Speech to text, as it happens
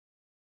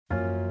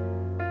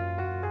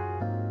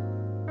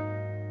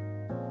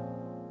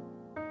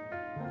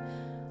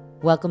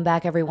Welcome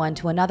back, everyone,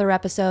 to another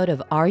episode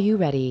of Are You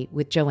Ready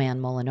with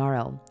Joanne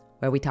Molinaro,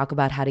 where we talk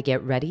about how to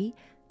get ready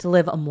to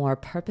live a more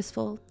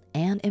purposeful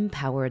and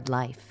empowered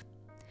life.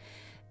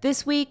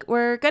 This week,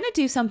 we're going to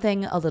do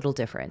something a little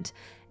different.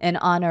 In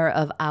honor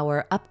of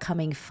our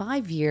upcoming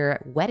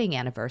 5-year wedding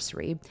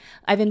anniversary,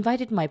 I've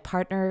invited my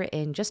partner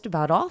in just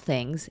about all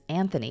things,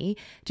 Anthony,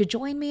 to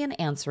join me in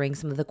answering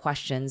some of the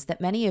questions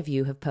that many of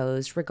you have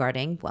posed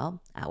regarding, well,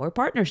 our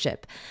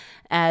partnership.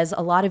 As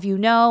a lot of you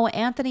know,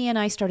 Anthony and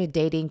I started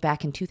dating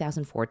back in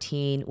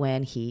 2014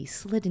 when he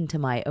slid into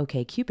my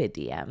OkCupid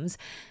DMs.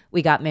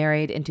 We got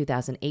married in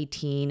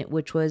 2018,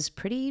 which was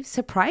pretty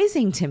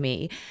surprising to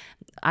me.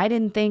 I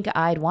didn't think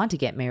I'd want to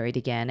get married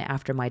again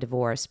after my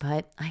divorce,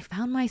 but I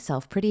found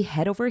myself pretty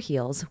head over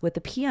heels with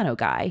the piano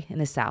guy in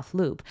the South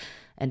Loop,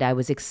 and I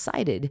was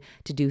excited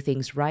to do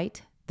things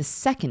right the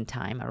second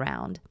time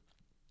around.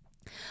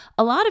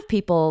 A lot of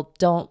people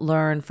don't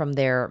learn from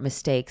their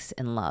mistakes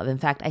in love. In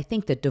fact, I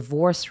think the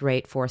divorce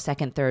rate for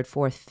second, third,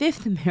 fourth,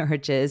 fifth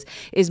marriages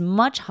is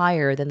much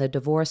higher than the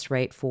divorce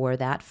rate for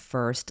that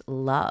first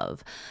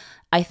love.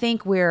 I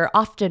think we're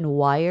often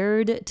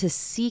wired to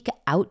seek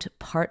out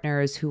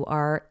partners who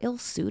are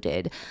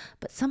ill-suited,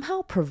 but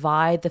somehow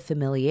provide the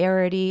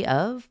familiarity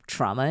of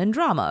trauma and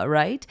drama,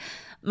 right?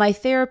 My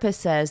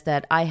therapist says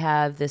that I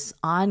have this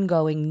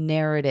ongoing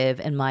narrative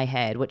in my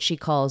head, what she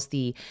calls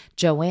the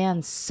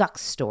Joanne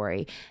sucks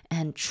story.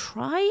 And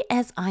try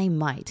as I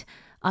might,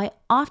 I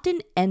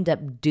often end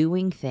up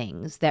doing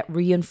things that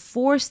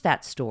reinforce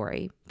that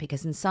story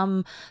because in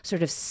some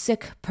sort of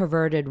sick,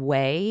 perverted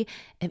way,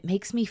 it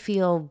makes me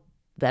feel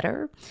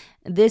better.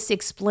 This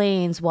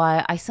explains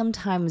why I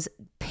sometimes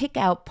pick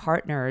out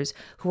partners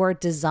who are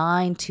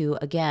designed to,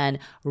 again,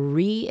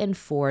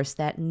 reinforce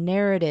that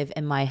narrative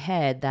in my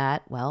head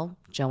that, well,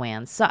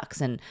 Joanne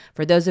sucks. And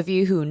for those of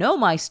you who know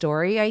my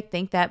story, I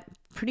think that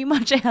pretty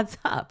much adds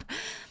up.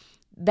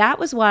 That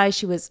was why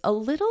she was a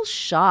little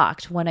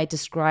shocked when I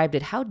described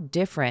it, how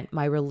different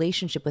my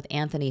relationship with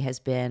Anthony has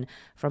been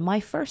from my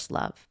first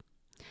love.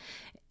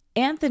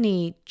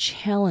 Anthony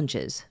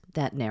challenges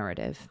that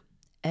narrative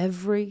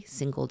every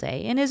single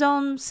day in his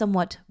own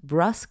somewhat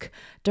brusque,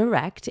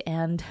 direct,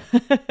 and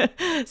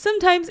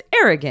sometimes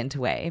arrogant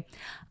way.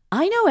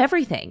 I know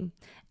everything,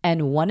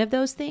 and one of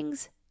those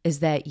things is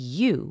that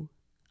you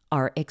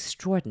are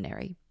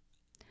extraordinary.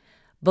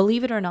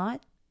 Believe it or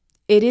not,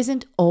 it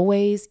isn't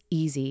always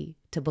easy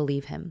to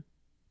believe him.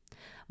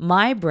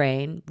 My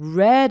brain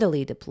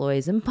readily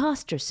deploys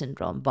imposter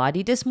syndrome,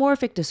 body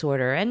dysmorphic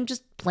disorder, and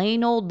just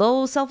plain old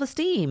low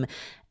self-esteem,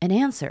 an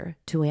answer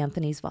to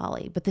Anthony's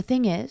volley. But the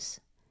thing is,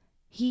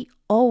 he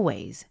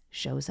always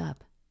shows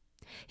up.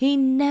 He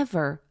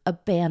never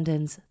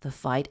abandons the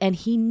fight, and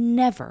he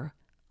never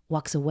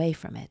walks away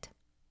from it.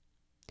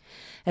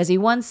 As he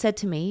once said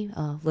to me,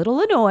 a little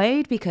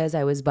annoyed because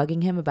I was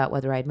bugging him about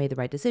whether I'd made the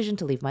right decision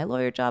to leave my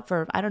lawyer job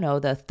for,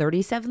 the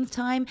 37th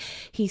time,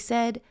 he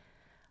said,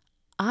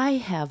 "I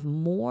have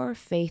more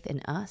faith in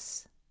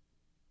us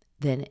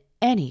than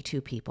any two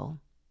people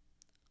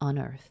on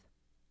earth."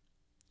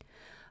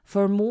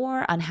 For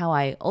more on how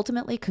I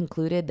ultimately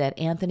concluded that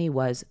Anthony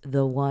was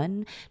the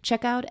one,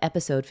 check out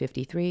episode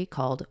 53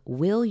 called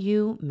Will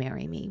You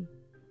Marry Me?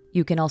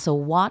 You can also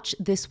watch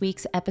this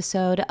week's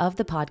episode of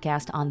the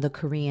podcast on the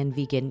Korean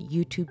Vegan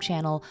YouTube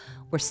channel.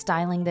 We're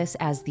styling this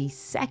as the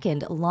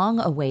second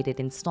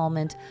long-awaited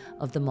installment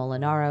of the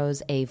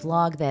Molinaros, a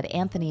vlog that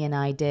Anthony and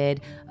I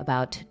did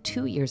about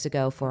 2 years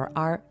ago for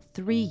our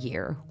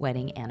 3-year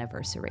wedding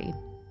anniversary.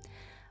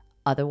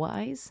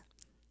 Otherwise,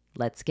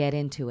 let's get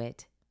into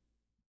it.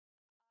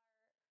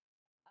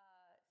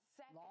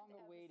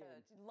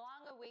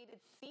 Long-awaited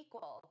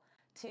sequel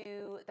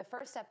to the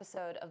first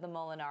episode of the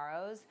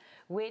Molinaros,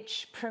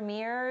 which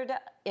premiered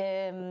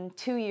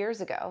 2 years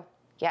ago.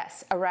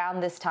 Yes, around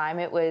this time.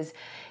 It was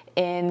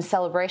in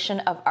celebration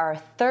of our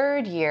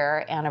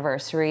 3rd-year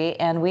anniversary,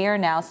 and we are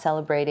now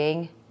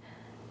celebrating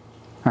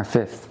our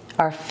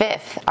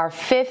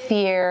fifth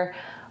year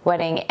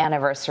wedding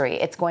anniversary.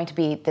 It's going to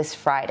be this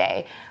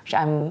Friday, which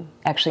I'm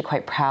actually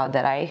quite proud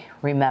that I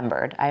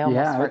remembered. I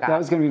almost forgot. That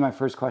was going to be my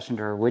first question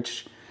to her.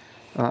 Which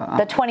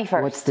the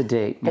 21st. What's the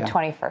date? The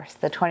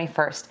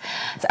 21st.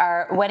 It's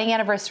our wedding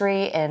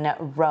anniversary in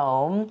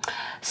Rome.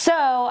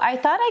 So I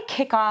thought I'd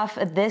kick off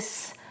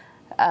this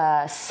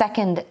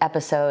second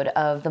episode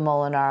of the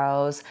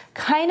Molinaros,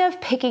 kind of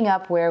picking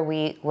up where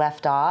we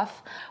left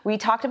off. We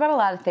talked about a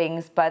lot of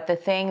things, but the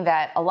thing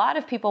that a lot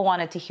of people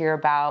wanted to hear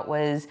about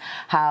was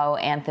how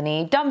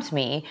Anthony dumped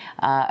me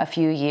a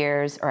few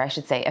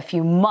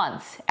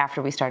months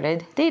after we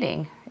started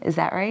dating. Is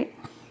that right?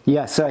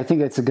 Yeah, so I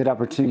think it's a good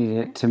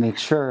opportunity to make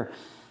sure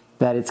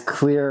that it's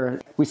clear.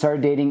 We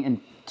started dating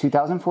in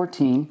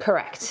 2014.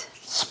 Correct.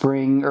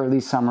 Spring, early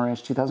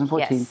summerish,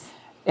 2014. Yes.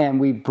 And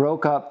we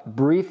broke up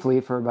briefly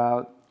for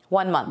about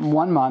 1 month.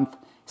 1 month,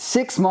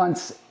 6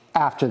 months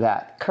after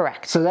that.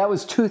 Correct. So that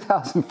was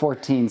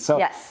 2014. So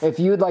yes.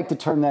 If you would like to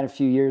term that a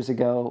few years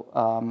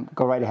ago,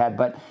 go right ahead.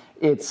 But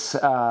it's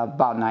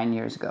about 9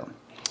 years ago.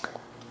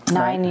 Almost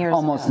 9 years ago.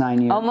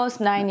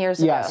 Almost 9 years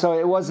ago. Yeah, so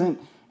it wasn't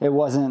It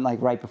wasn't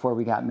like right before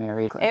we got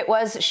married. It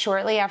was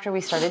shortly after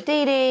we started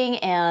dating,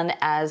 and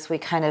as we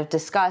kind of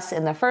discussed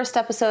in the first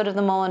episode of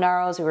the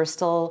Molinaros, we were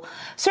still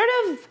sort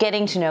of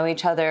getting to know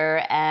each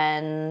other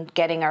and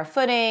getting our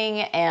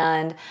footing.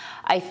 And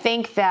I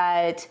think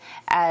that,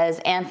 as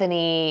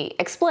Anthony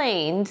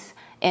explained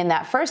in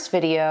that first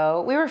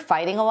video, we were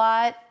fighting a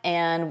lot,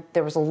 and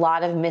there was a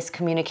lot of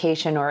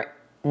miscommunication or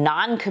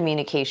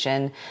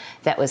non-communication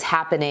that was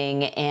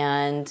happening,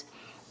 and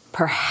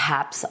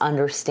perhaps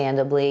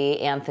understandably,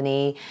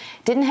 Anthony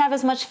didn't have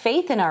as much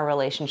faith in our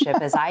relationship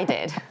as I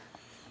did.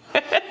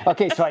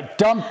 Okay, so I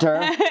dumped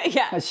her.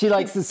 Yeah, as she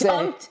likes to say.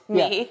 Dumped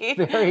me.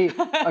 Yeah, very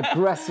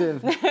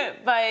aggressive.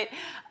 But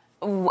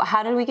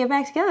how did we get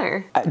back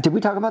together? Did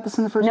we talk about this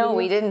in the first video? No,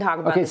 we didn't talk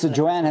about this. Okay, so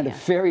Joanne had a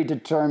very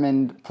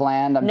determined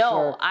plan.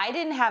 No, I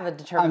didn't have a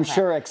determined plan. I'm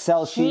sure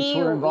Excel sheets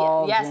were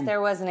involved. Yes,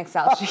 there was an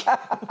Excel sheet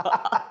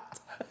involved.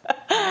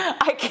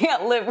 I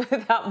can't live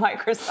without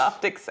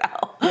Microsoft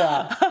Excel.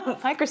 Yeah.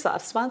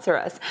 Microsoft, sponsor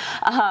us.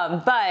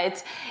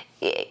 But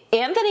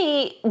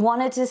Anthony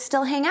wanted to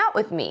still hang out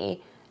with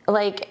me,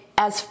 like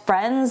as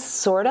friends,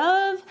 sort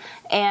of.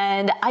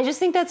 And I just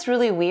think that's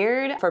really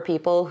weird for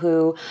people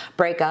who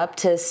break up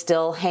to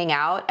still hang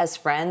out as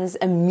friends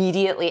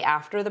immediately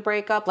after the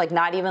breakup, like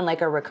not even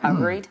like a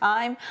recovery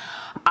time.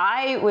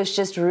 I was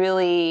just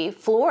really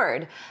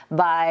floored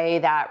by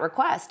that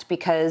request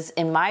because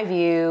in my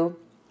view,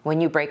 when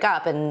you break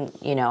up, and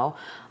you know,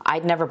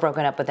 I'd never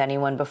broken up with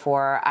anyone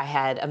before. I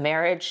had a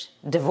marriage,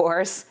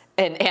 divorce,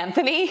 and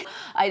Anthony.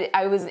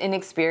 I was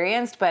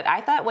inexperienced, but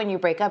I thought when you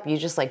break up, you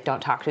just like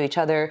don't talk to each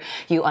other.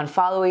 You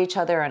unfollow each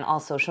other on all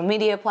social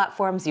media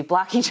platforms. You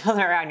block each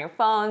other on your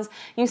phones.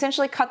 You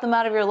essentially cut them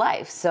out of your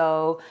life.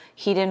 So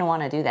he didn't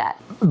want to do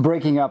that.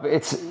 Breaking up,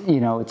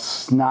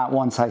 it's not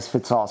one size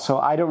fits all. So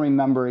I don't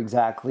remember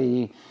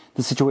exactly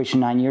the situation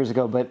 9 years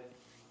ago,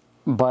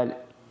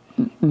 but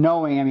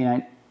knowing,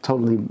 I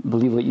totally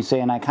believe what you say,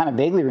 and I kind of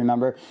vaguely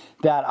remember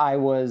that I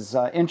was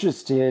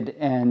interested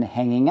in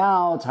hanging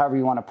out, however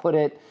you want to put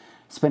it,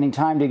 spending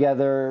time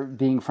together,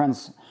 being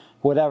friends,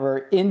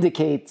 whatever,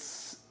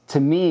 indicates to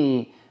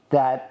me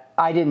that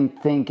I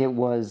didn't think it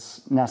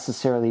was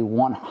necessarily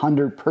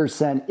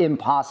 100%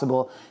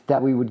 impossible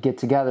that we would get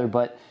together,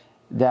 but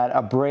that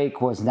a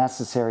break was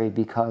necessary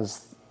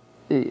because,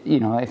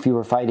 if you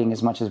were fighting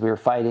as much as we were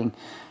fighting,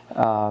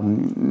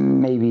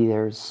 maybe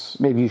you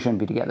shouldn't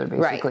be together,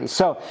 basically. Right.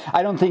 So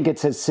I don't think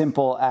it's as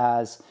simple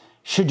as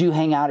should you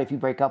hang out if you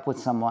break up with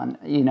someone.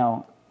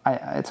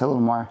 It's a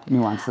little more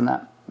nuanced than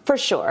that. For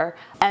sure.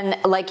 And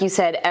like you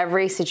said,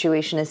 every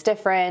situation is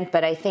different,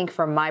 but I think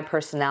for my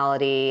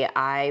personality,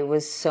 I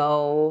was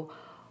so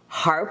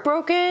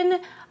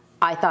heartbroken.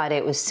 I thought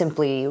it was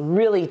simply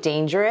really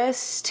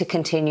dangerous to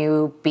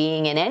continue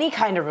being in any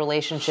kind of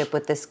relationship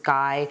with this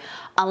guy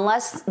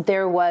unless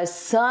there was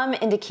some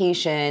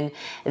indication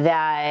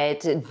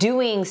that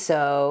doing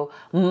so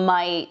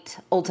might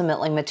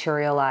ultimately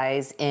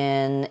materialize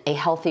in a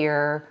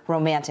healthier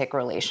romantic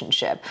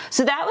relationship.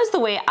 So that was the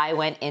way I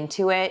went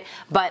into it,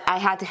 but I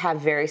had to have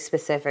very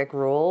specific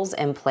rules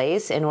in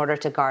place in order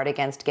to guard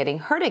against getting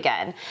hurt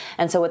again.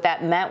 And so what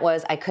that meant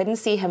was I couldn't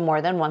see him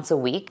more than once a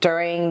week.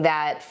 During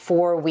that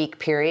 4-week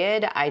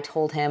period, I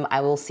told him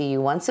I will see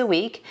you once a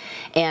week.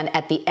 And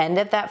at the end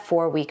of that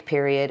 4-week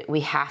period, we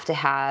have to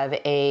have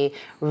a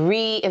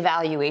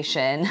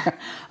re-evaluation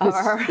of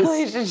our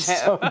relationship.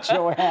 So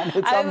Joanne,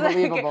 it's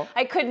unbelievable.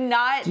 I could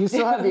not. Do you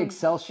still have the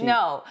Excel sheet?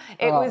 No,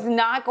 it was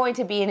not going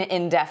to be an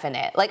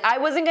indefinite. Like I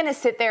wasn't going to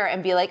sit there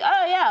and be like,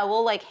 oh yeah,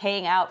 we'll like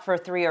hang out for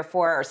 3 or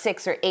 4 or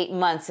 6 or 8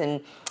 months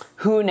and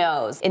who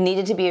knows. It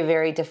needed to be a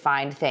very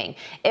defined thing.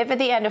 If at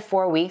the end of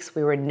 4 weeks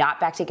we were not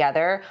back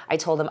together, I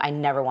told him I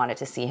never wanted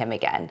to see him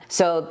again.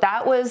 So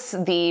that was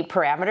the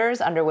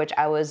parameters under which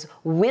I was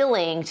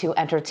willing to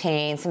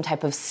entertain some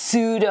type of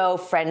pseudo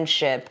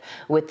friendship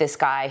with this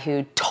guy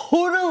who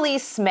totally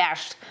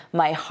smashed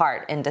my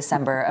heart in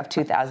December of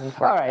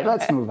 2004. All right,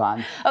 let's move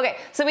on. Okay,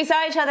 so we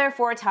saw each other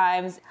 4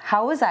 times.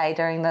 How was I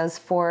during those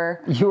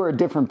 4? You were a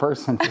different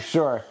person for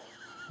sure.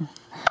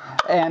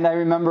 And I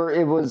remember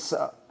it was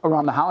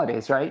around the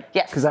holidays, right?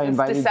 Yes, because I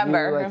invited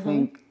December. you, I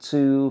think,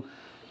 to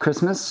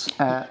Christmas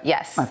at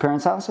my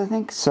parents' house, I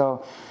think.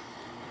 So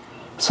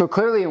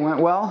clearly it went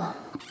well.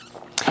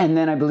 And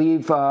then I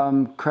believe,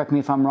 correct me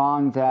if I'm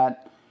wrong,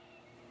 that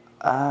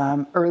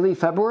early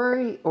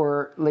February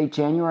or late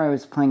January, I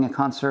was playing a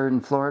concert in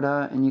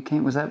Florida, and you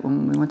came. Was that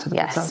when we went to the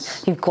Yes,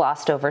 house? You've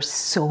glossed over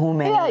so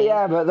many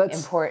but that's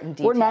important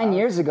details. We're 9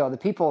 years ago. The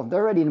people,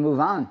 they're ready to move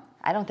on.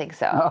 I don't think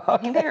so. Oh, okay. I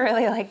think they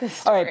really like this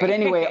story. All right, but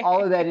anyway,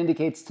 all of that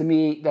indicates to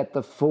me that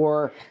the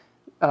 4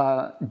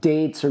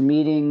 dates or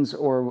meetings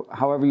or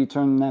however you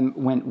term them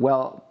went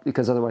well,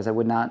 because otherwise I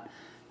would not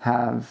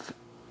have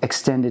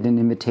extended an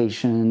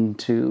invitation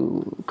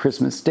to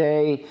Christmas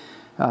Day,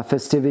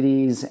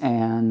 festivities,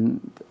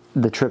 and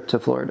the trip to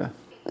Florida.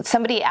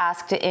 Somebody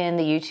asked in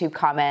the YouTube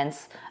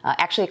comments,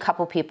 actually a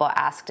couple people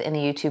asked in the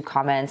YouTube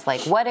comments,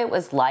 like what it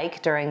was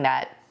like during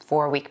that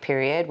 4-week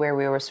period where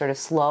we were sort of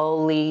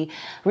slowly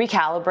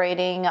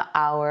recalibrating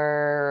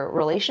our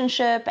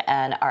relationship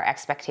and our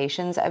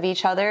expectations of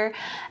each other.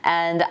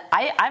 And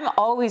I'm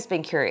always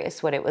been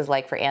curious what it was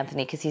like for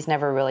Anthony, because he's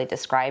never really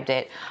described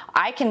it.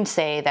 I can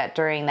say that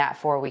during that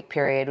 4-week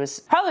period was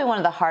probably one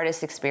of the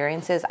hardest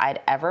experiences I'd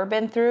ever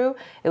been through.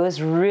 It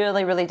was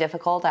really, really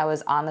difficult. I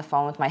was on the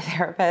phone with my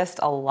therapist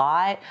a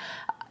lot.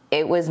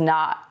 It was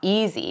not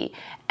easy.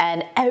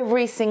 And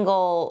every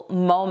single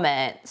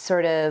moment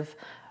sort of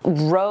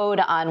rode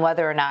on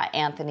whether or not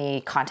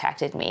Anthony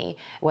contacted me,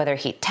 whether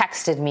he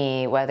texted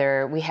me,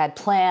 whether we had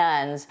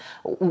plans,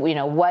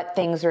 what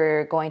things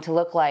were going to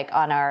look like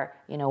on our,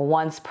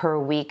 once per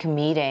week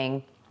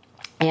meeting.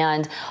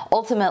 And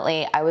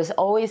ultimately, I was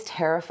always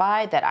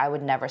terrified that I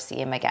would never see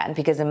him again,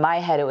 because in my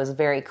head, it was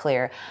very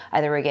clear,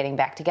 either we're getting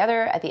back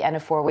together at the end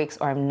of 4 weeks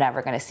or I'm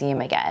never going to see him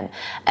again.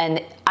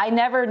 And I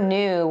never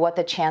knew what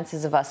the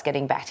chances of us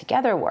getting back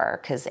together were,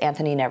 because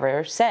Anthony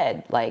never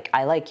said, like,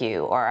 I like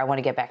you or I want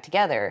to get back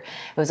together.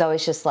 It was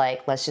always just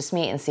like, let's just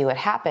meet and see what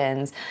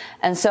happens.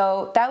 And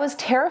so that was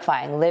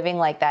terrifying, living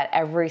like that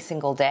every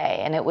single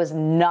day. And it was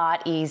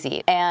not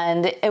easy.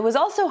 And it was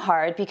also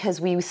hard because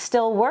we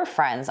still were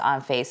friends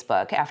on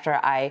Facebook after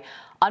I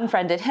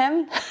unfriended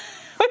him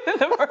within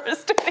the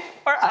first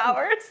 24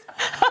 hours.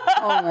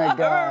 Oh my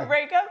God. Of our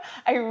breakup,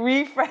 I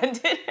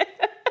refriended him.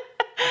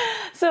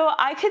 So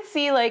I could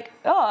see like,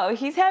 oh,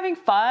 he's having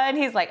fun.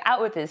 He's like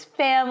out with his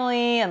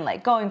family and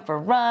like going for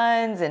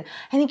runs. And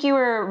I think you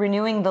were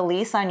renewing the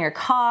lease on your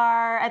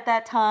car at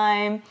that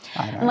time.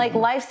 And like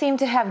life seemed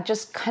to have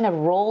just kind of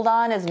rolled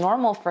on as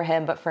normal for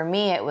him. But for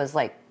me, it was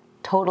like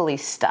totally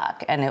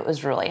stuck and it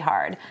was really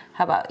hard.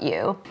 How about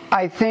you?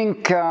 I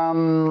think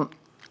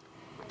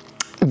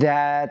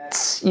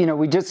that,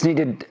 we just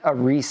needed a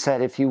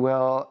reset, if you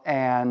will.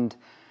 And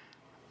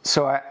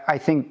so I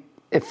think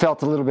it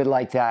felt a little bit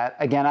like that.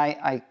 Again,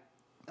 I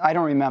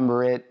don't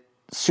remember it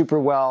super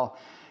well,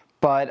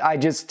 but I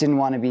just didn't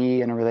want to be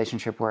in a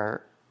relationship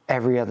where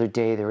every other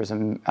day there was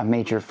a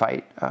major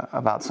fight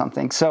about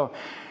something. So,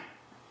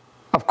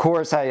 of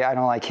course, I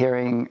don't like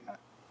hearing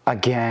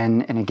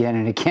again and again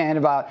and again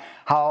about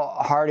how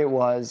hard it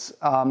was.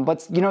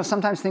 But,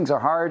 sometimes things are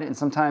hard and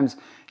sometimes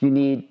you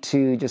need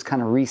to just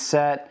kind of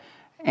reset.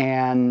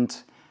 And,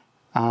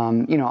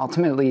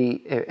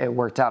 ultimately it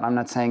worked out. I'm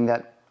not saying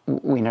that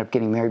we ended up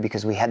getting married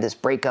because we had this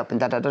breakup and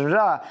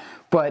da-da-da-da-da.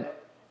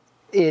 But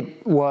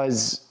it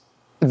was,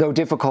 though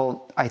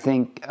difficult, I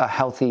think a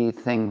healthy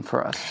thing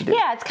for us to do.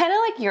 Yeah, it's kind of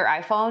like your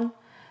iPhone.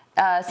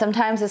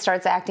 Sometimes it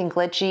starts acting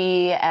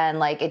glitchy and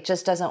like it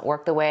just doesn't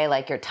work the way,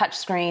 like your touch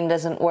screen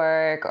doesn't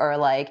work, or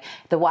like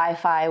the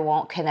Wi-Fi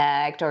won't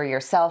connect, or your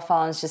cell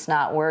phone's just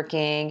not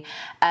working.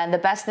 And the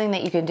best thing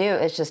that you can do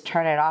is just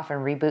turn it off and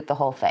reboot the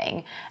whole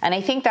thing. And I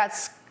think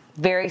that's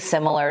very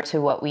similar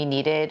to what we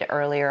needed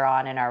earlier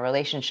on in our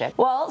relationship.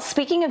 Well,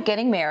 speaking of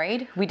getting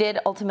married, we did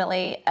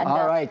ultimately end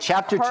up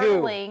chapter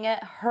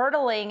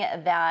hurdling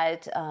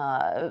that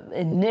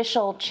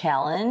initial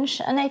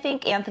challenge. And I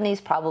think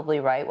Anthony's probably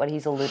right. What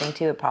he's alluding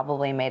to, it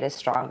probably made us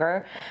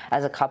stronger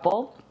as a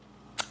couple.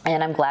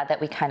 And I'm glad that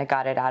we kind of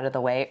got it out of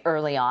the way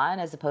early on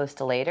as opposed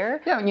to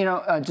later.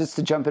 Yeah, just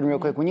to jump in real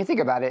quick, when you think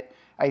about it,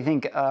 I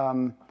think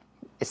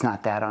it's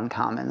not that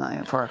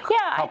uncommon for a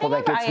couple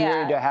that gets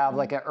married to have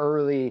like an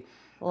early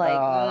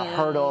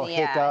hurdle,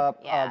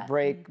 hiccup,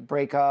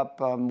 breakup,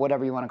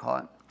 whatever you want to call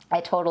it. I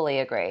totally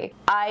agree.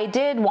 I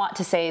did want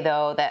to say,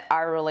 though, that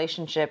our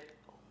relationship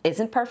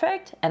isn't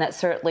perfect, and it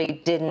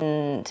certainly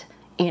didn't,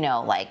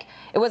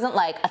 it wasn't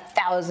like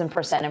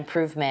 1,000%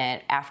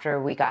 improvement after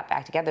we got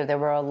back together. There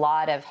were a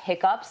lot of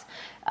hiccups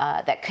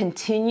that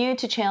continued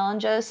to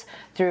challenge us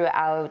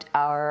throughout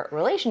our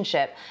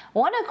relationship.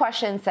 One of the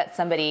questions that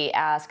somebody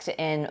asked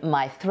in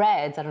my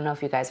threads, I don't know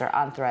if you guys are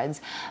on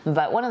threads,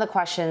 but one of the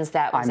questions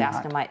that was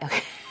asked in my...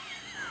 Okay.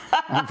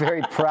 I'm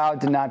very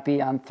proud to not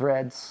be on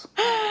threads,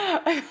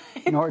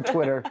 nor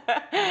Twitter.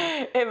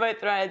 In my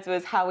threads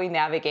was how we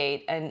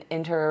navigate an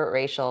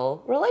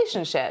interracial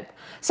relationship.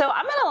 So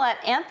I'm going to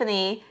let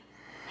Anthony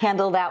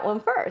handle that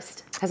one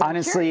first.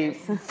 Honestly,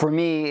 for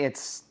me,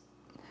 it's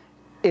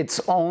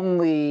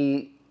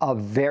only a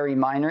very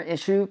minor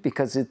issue,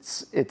 because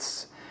it's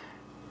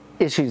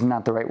issue is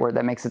not the right word.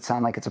 That makes it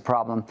sound like it's a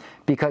problem,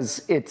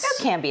 because it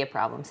can be a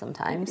problem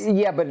sometimes.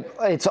 Yeah, but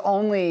it's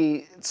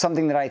only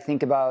something that I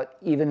think about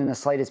even in the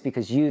slightest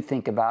because you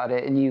think about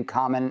it and you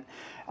comment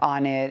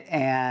on it.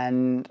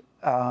 And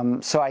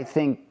so I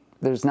think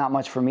there's not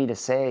much for me to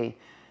say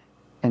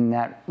in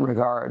that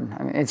regard.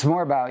 I mean, it's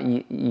more about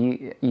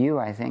you,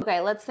 I think. Okay,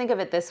 let's think of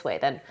it this way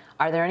then.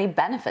 Are there any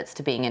benefits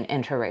to being in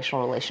an interracial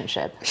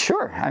relationship?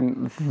 Sure.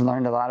 I've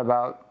learned a lot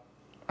about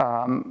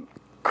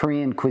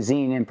Korean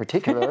cuisine in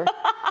particular.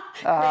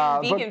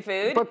 Vegan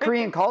food. But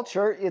Korean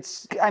culture,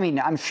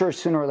 I'm sure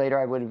sooner or later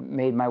I would have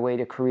made my way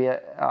to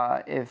Korea,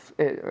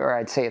 or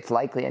I'd say it's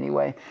likely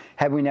anyway,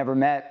 had we never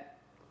met.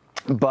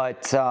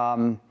 But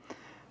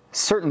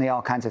certainly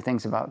all kinds of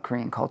things about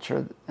Korean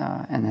culture.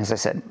 And as I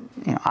said,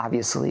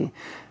 obviously,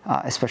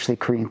 especially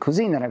Korean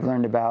cuisine that I've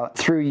learned about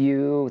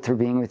through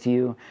being with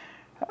you.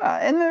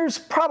 And there's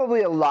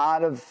probably a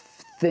lot of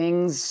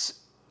things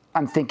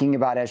I'm thinking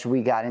about as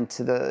we got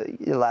into the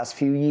last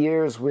few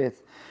years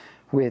with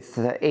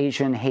the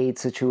Asian hate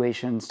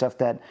situation, stuff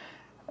that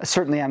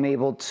certainly I'm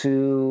able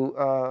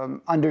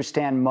to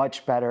understand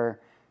much better,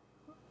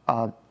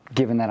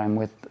 given that I'm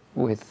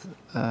with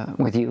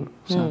you.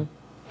 So.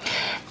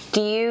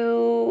 Do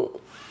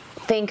you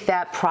think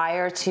that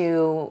prior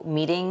to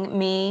meeting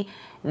me,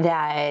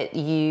 that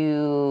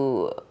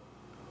you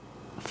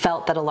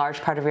felt that a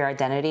large part of your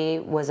identity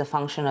was a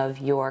function of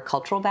your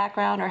cultural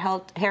background or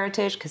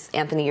heritage? Because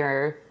Anthony,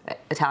 you're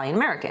Italian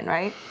American,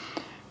 right?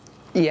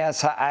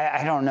 Yes,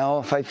 I don't know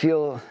if I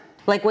feel...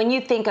 Like when you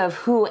think of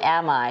who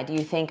am I, do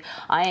you think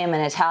I am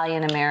an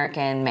Italian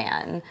American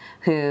man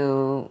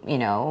who,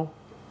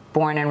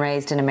 born and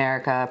raised in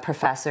America,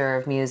 professor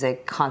of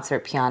music,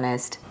 concert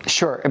pianist?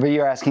 Sure, but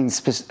you're asking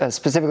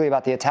specifically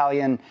about the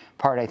Italian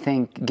part, I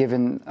think,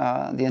 given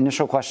the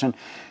initial question.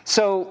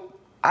 So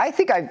I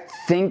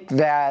think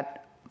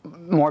that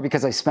more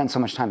because I spent so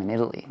much time in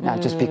Italy,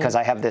 not just because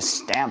I have this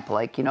stamp,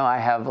 like, I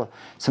have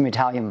some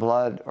Italian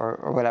blood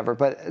or whatever,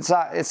 but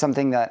it's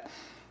something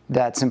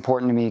that's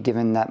important to me,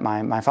 given that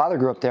my father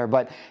grew up there.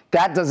 But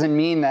that doesn't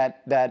mean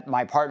that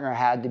my partner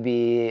had to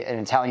be an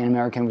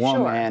Italian-American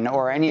woman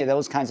or any of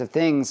those kinds of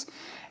things.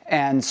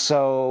 And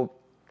so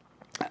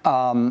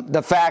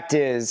the fact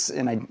is,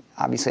 and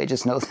I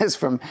just know this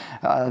from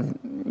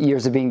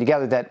years of being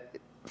together, that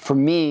for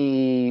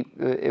me,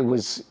 it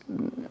was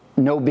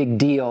no big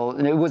deal.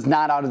 It was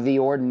not out of the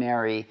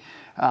ordinary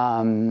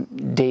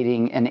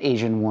dating an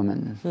Asian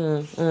woman.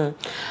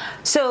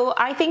 So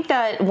I think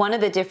that one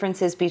of the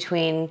differences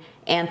between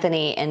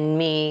Anthony and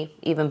me,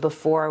 even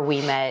before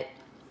we met,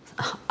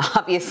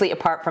 obviously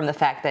apart from the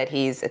fact that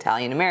he's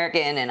Italian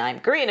American and I'm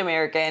Korean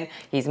American,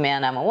 he's a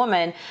man, I'm a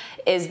woman,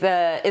 is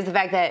the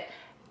fact that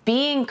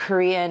being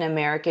Korean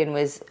American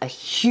was a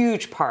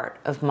huge part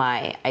of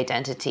my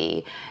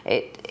identity.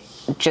 It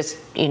just,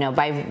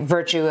 by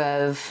virtue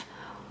of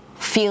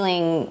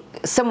feeling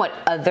somewhat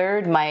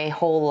othered my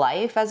whole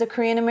life as a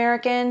Korean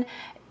American,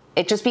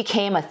 it just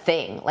became a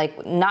thing,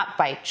 like not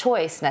by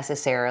choice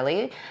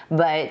necessarily,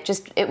 but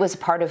just it was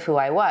part of who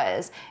I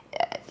was.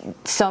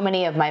 So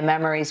many of my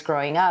memories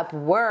growing up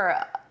were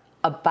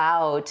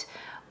about,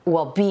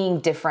 being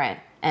different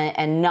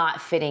and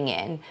not fitting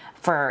in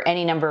for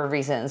any number of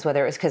reasons,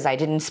 whether it was because I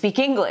didn't speak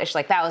English.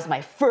 Like that was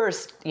my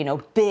first,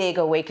 big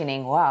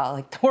awakening. Wow,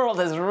 like the world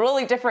is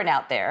really different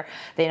out there.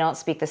 They don't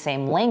speak the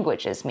same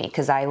language as me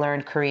because I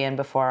learned Korean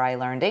before I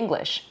learned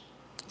English.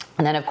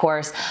 And then, of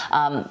course,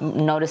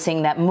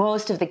 noticing that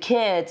most of the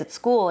kids at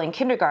school in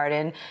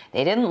kindergarten,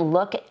 they didn't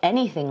look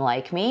anything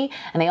like me,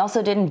 and they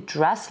also didn't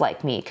dress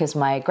like me, because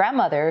my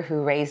grandmother,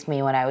 who raised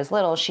me when I was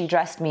little, she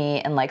dressed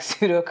me in like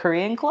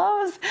pseudo-Korean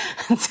clothes.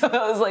 And so it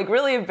was like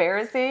really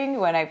embarrassing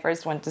when I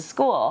first went to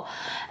school.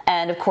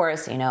 And of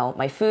course,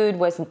 my food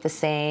wasn't the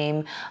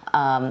same.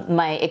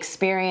 My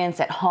experience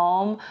at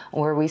home,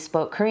 where we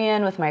spoke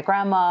Korean with my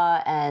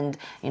grandma, and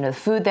the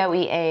food that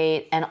we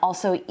ate, and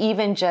also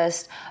even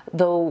just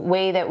the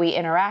way that we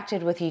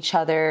interacted with each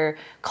other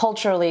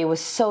culturally was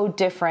so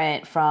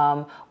different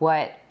from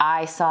what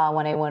I saw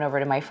when I went over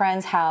to my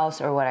friend's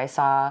house or what I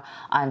saw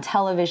on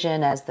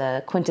television as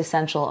the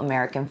quintessential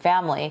American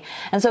family.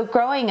 And so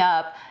growing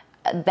up,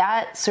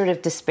 that sort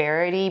of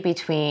disparity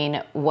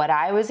between what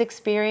I was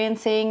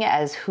experiencing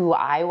as who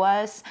I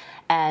was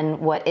and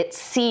what it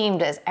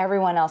seemed as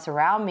everyone else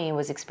around me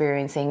was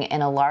experiencing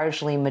in a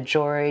largely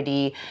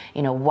majority,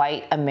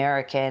 white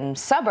American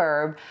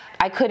suburb,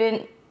 I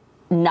couldn't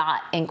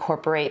not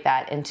incorporate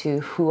that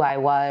into who I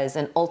was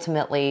and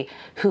ultimately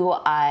who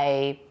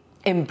I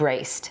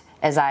embraced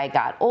as I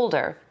got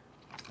older.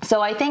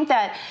 So I think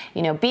that,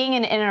 being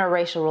in an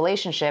interracial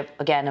relationship,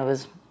 again, it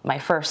was my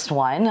first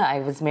one.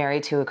 I was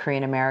married to a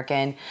Korean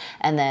American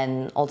and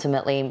then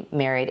ultimately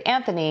married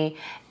Anthony.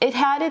 It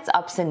had its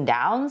ups and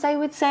downs, I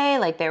would say.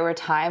 Like there were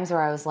times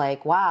where I was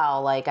like,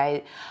 wow,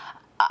 like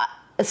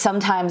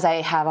sometimes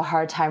I have a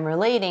hard time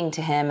relating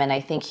to him, and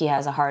I think he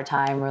has a hard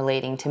time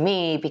relating to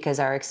me because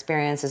our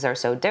experiences are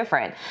so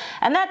different.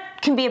 And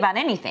that can be about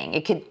anything.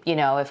 It could,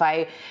 if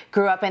I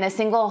grew up in a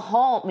single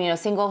home,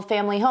 single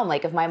family home,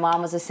 like if my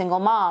mom was a single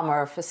mom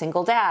or if a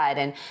single dad,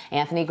 and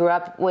Anthony grew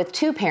up with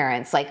two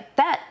parents, like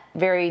that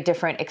very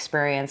different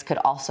experience could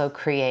also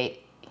create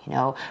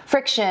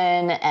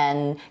friction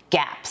and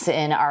gaps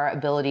in our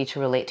ability to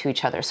relate to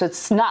each other. So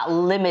it's not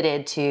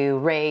limited to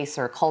race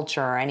or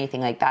culture or anything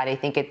like that. I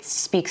think it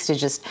speaks to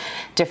just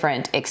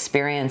different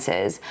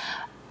experiences.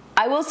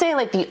 I will say,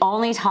 like, the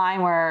only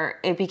time where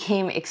it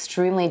became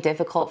extremely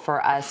difficult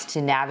for us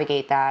to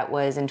navigate that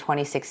was in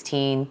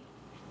 2016.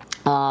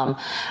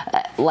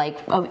 Like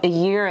a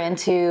year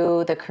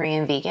into the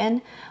Korean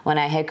vegan, when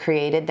I had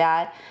created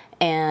that.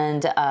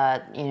 And,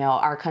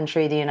 our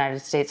country, the United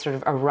States, sort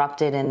of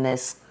erupted in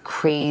this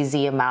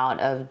crazy amount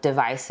of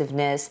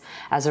divisiveness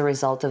as a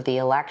result of the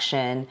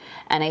election.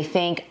 And I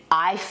think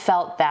I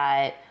felt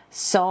that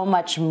so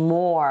much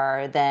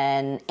more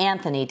than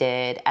Anthony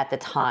did at the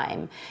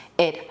time.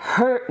 It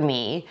hurt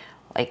me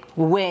like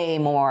way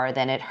more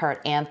than it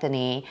hurt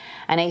Anthony.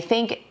 And I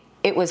think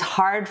it was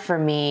hard for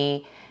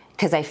me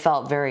because I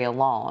felt very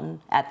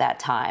alone at that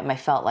time. I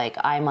felt like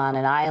I'm on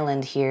an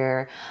island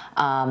here.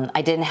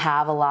 I didn't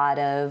have a lot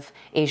of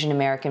Asian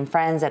American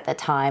friends at the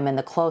time, and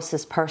the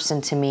closest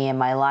person to me in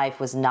my life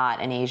was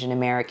not an Asian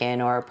American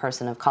or a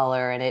person of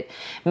color, and it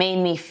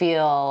made me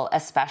feel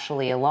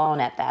especially alone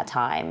at that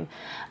time.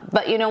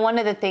 But one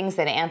of the things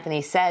that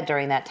Anthony said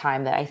during that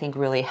time that I think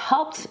really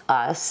helped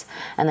us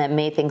and that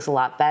made things a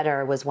lot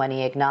better was when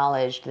he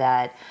acknowledged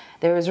that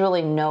there was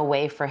really no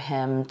way for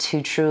him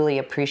to truly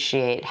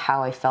appreciate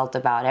how I felt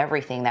about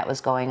everything that was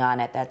going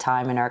on at that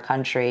time in our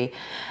country,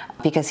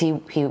 because he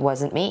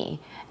wasn't me,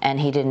 and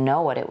he didn't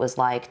know what it was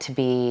like to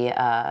be,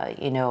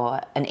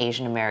 an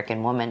Asian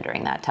American woman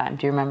during that time.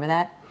 Do you remember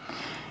that?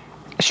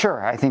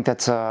 Sure. I think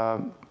that's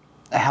a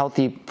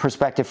healthy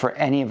perspective for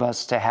any of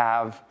us to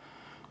have.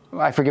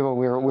 I forget what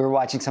we were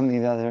watching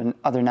something the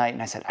other night,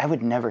 and I said, I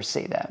would never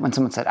say that. When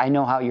someone said, I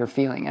know how you're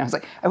feeling. And I was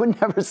like, I would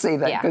never say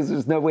that because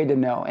there's no way to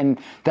know. And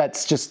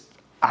that's just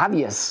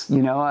obvious, there's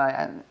no way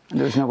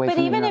for me to know. But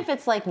even if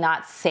it's like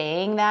not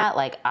saying that,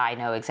 like, I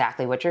know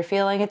exactly what you're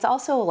feeling, it's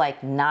also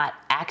like not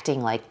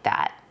acting like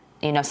that.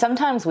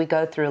 Sometimes we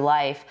go through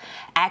life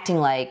acting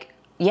like,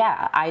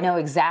 yeah, I know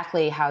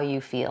exactly how you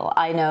feel.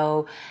 I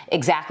know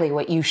exactly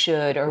what you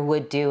should or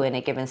would do in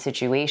a given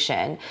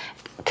situation.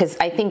 Because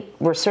I think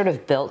we're sort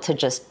of built to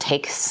just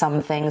take some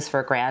things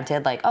for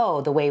granted, like, oh,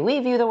 the way we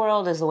view the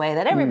world is the way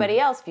that everybody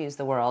else views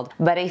the world.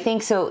 But I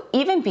think so,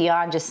 even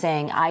beyond just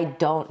saying, I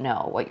don't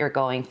know what you're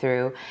going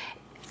through,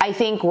 I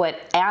think what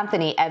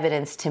Anthony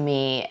evidenced to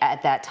me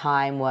at that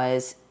time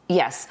was,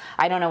 yes,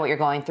 I don't know what you're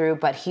going through,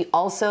 but he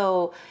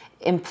also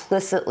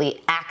implicitly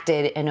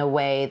acted in a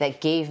way that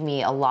gave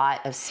me a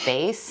lot of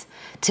space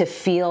to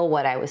feel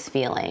what I was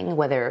feeling,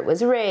 whether it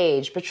was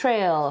rage,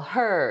 betrayal,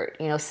 hurt,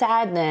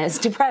 sadness,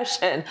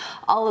 depression,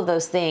 all of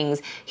those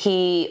things.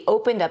 He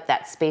opened up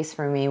that space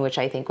for me, which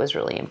I think was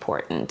really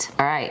important.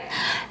 All right,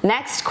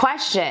 next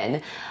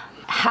question.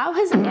 How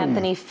has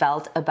Anthony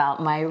felt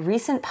about my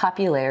recent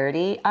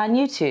popularity on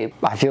YouTube?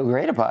 I feel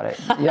great about it.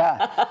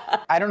 Yeah.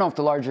 I don't know if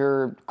the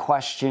larger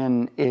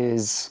question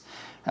is,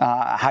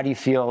 how do you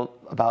feel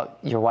about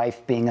your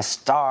wife being a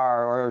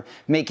star or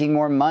making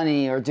more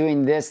money or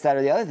doing this, that,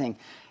 or the other thing?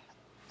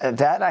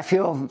 That I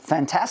feel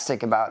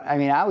fantastic about. I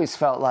mean, I always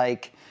felt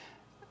like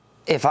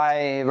if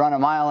I run a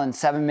mile in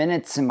 7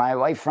 minutes and my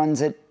wife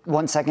runs it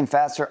 1 second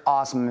faster,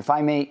 awesome. If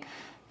I make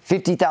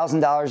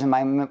 $50,000 and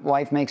my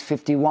wife makes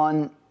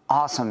 51,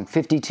 awesome.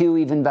 52,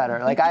 even better.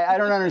 Like, I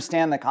don't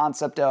understand the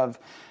concept of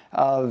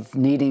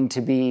needing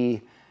to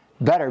be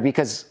better,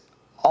 because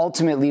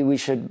ultimately we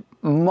should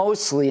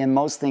mostly in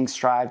most things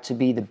strive to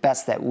be the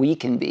best that we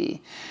can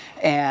be.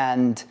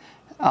 And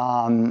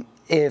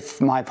if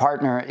my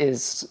partner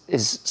is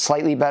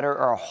slightly better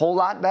or a whole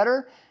lot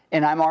better,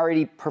 and I'm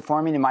already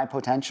performing to my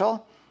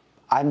potential,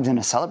 I'm going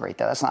to celebrate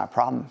that. That's not a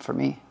problem for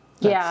me.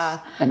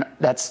 And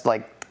that's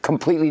like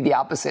completely the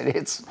opposite.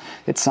 It's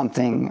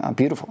something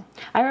beautiful.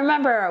 I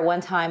remember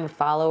one time a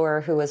follower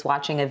who was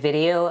watching a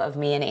video of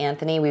me and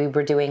Anthony. We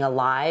were doing a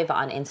live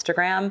on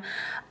Instagram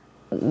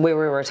where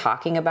we were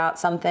talking about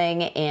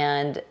something,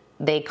 and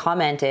they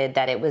commented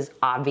that it was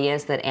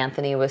obvious that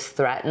Anthony was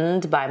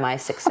threatened by my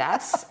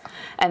success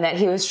and that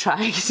he was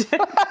trying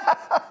to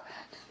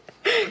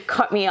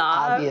cut me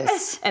off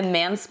and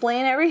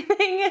mansplain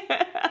everything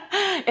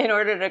in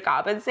order to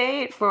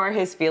compensate for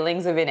his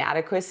feelings of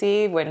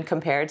inadequacy when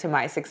compared to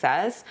my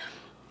success.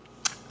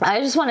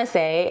 I just want to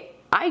say,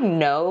 I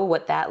know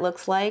what that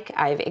looks like.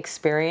 I've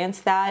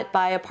experienced that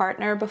by a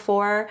partner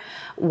before,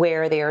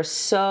 where they are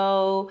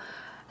so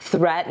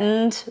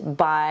threatened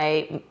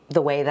by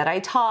the way that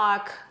I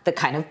talk, the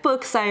kind of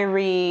books I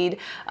read,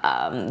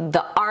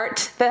 the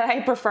art that I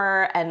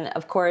prefer, and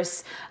of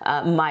course,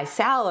 my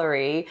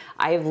salary.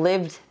 I've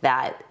lived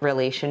that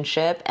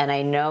relationship, and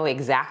I know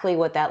exactly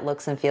what that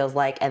looks and feels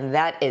like, and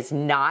that has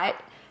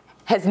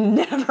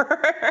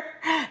never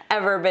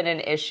ever been an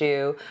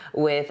issue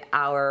with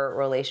our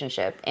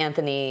relationship.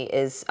 Anthony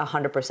is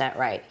 100%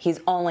 right.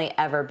 He's only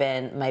ever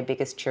been my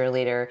biggest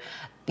cheerleader.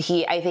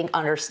 He, I think,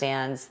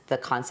 understands the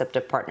concept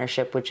of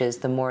partnership, which is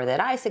the more that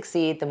I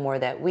succeed, the more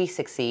that we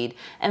succeed,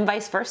 and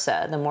vice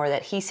versa. The more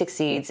that he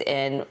succeeds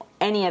in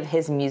any of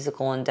his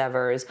musical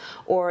endeavors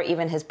or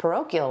even his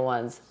parochial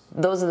ones,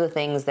 those are the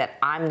things that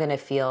I'm going to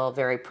feel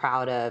very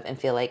proud of and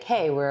feel like,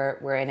 hey,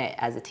 we're in it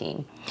as a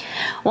team.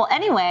 Well,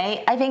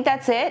 anyway, I think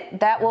that's it.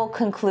 That will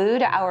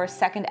conclude our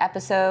second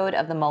episode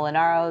of the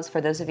Molinaros.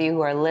 For those of you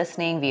who are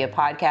listening via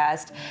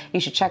podcast, you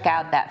should check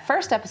out that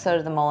first episode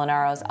of the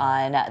Molinaros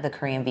on the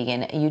Korean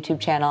Vegan YouTube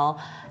channel.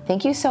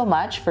 Thank you so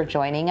much for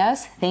joining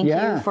us. Thank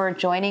you for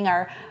joining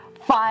our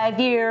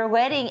 5-year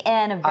wedding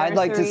anniversary. I'd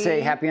like to say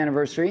happy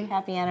anniversary.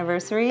 Happy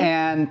anniversary.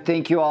 And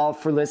thank you all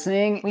for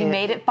listening. We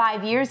made it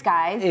 5 years,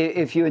 guys.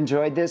 If you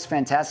enjoyed this,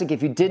 fantastic.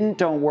 If you didn't,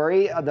 don't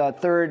worry. The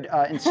third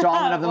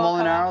installment of the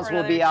Molinaros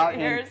will be out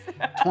in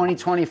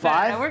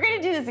 2025. No, we're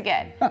going to do this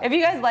again. If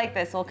you guys like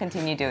this, we'll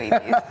continue doing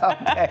these.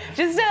 Okay.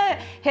 Just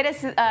hit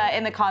us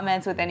in the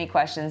comments with any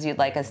questions you'd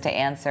like us to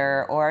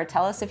answer, or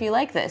tell us if you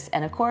like this.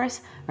 And of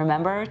course,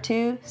 remember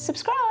to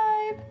subscribe.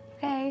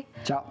 Okay.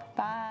 Ciao.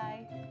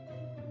 Bye.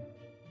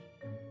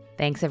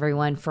 Thanks,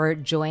 everyone, for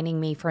joining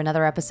me for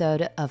another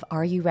episode of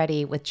Are You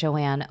Ready with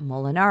Joanne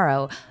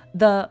Molinaro,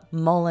 the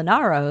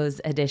Molinaros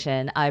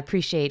edition. I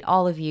appreciate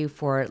all of you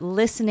for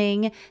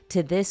listening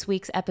to this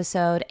week's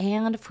episode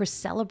and for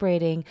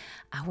celebrating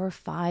our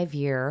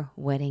 5-year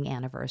wedding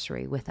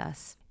anniversary with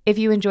us. If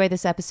you enjoy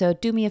this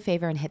episode, do me a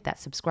favor and hit that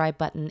subscribe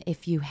button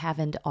if you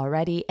haven't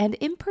already. And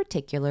in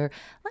particular,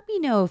 let me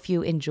know if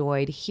you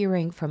enjoyed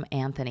hearing from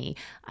Anthony.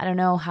 I don't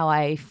know how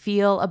I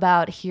feel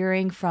about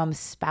hearing from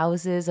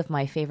spouses of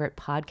my favorite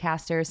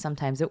podcasters.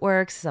 Sometimes it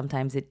works,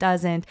 sometimes it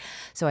doesn't.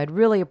 So I'd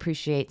really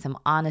appreciate some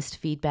honest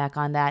feedback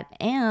on that.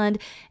 And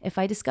if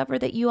I discover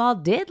that you all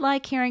did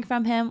like hearing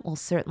from him, we'll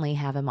certainly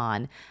have him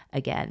on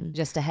again.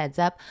 Just a heads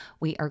up,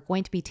 we are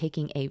going to be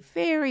taking a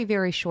very,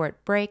 very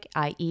short break,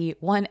 i.e.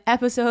 1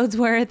 episode's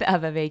worth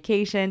of a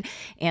vacation.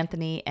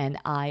 Anthony and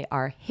I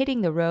are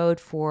hitting the road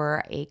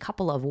for a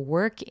couple of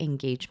work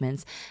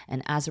engagements,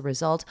 and as a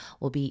result,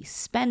 we'll be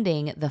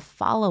spending the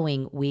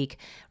following week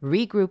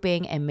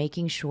regrouping and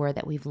making sure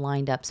that we've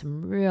lined up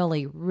some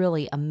really,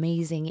 really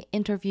amazing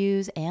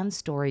interviews and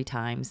story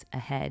times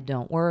ahead.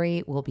 Don't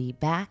worry, we'll be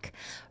back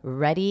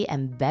ready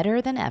and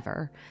better than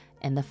ever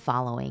in the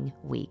following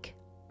week.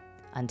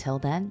 Until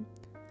then,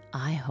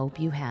 I hope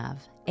you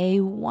have a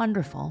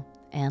wonderful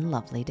and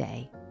lovely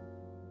day.